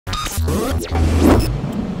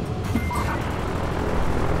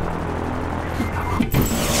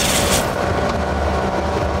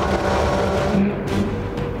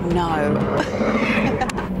No.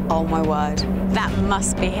 Oh my word. That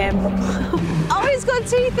must be him. Oh, he's got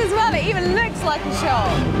teeth as well. It even looks like a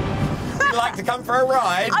shark. Would you like to come for a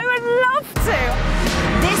ride? I would love to.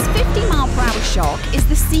 This 50-mile-per-hour shark is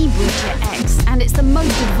the Seabreacher X, and it's the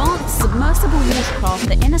most advanced submersible watercraft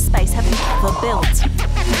that Inner Space have ever built.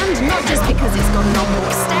 And not just because it's got an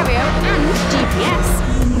onboard stereo and GPS.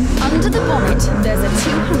 Under the bonnet, there's a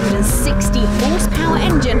 260-horsepower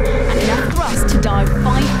engine and enough thrust to dive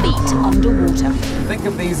 5 feet underwater. Think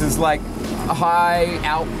of these as like high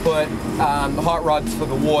output hot rods for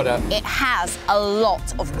the water. It has a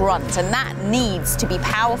lot of grunt, and that needs to be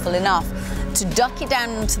powerful enough to duck it down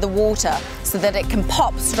into the water so that it can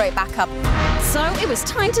pop straight back up. So it was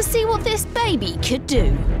time to see what this baby could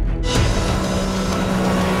do.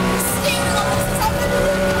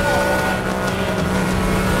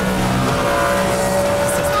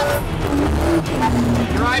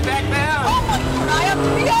 You're right back now. Oh my God, I am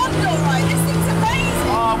beyond all right. This thing's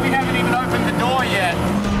amazing. Oh, we haven't even opened the door yet.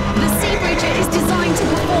 The Seabreacher is designed to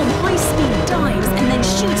perform high-speed dives and then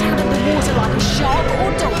shoot out of the water like a shark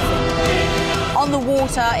or dolphin. On the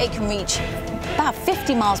water, it can reach about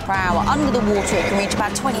 50 miles per hour. Under the water, it can reach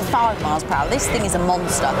about 25 miles per hour. This thing is a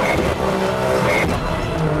monster.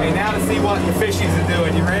 Hey, now to see what the fishies are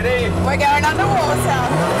doing. You ready? We're going underwater.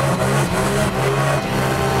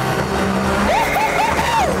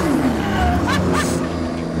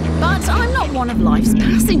 But I'm not one of life's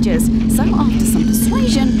passengers, so after some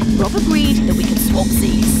persuasion, Rob agreed that we could swap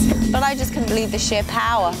seats. But I just couldn't believe the sheer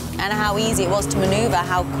power and how easy it was to manoeuvre,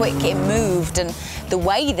 how quick it moved and the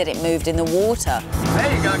way that it moved in the water.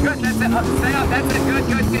 There you go, good, that's it, up, stay up, that's it, good,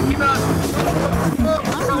 good, keep it up.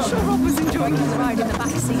 I'm not sure Rob was enjoying his ride in the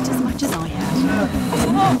back seat as much as I had.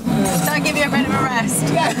 Don't give you a bit of a rest.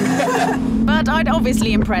 But I'd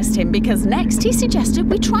obviously impressed him because next he suggested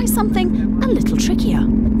we try something a little trickier.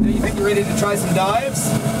 Do you think you're ready to try some dives?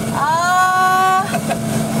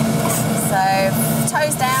 So,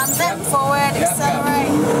 toes down, step forward, accelerate.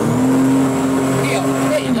 Here,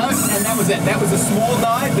 there you go. And that was it. That was a small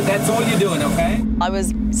dive, but that's all you're doing, okay? I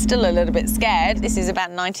was still a little bit scared. This is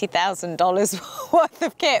about $90,000 worth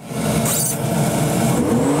of kit.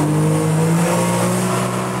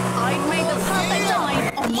 I made the perfect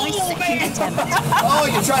dive on my second attempt. Oh,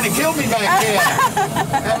 you're trying to kill me back here.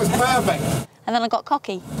 That was perfect. And then I got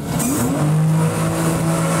cocky.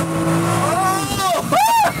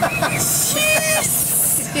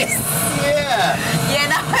 Yeah. Yeah,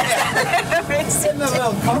 no, it's a little bit Getting a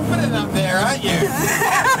little confident up there, aren't you?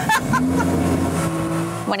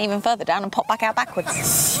 Went even further down and popped back out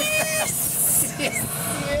backwards. Yeah.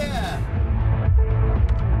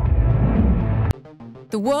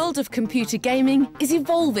 The world of computer gaming is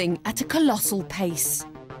evolving at a colossal pace.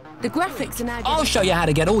 The graphics are now... I'll show you how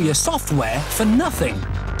to get all your software for nothing.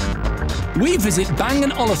 We visit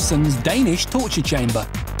Bang & Olufsen's Danish torture chamber.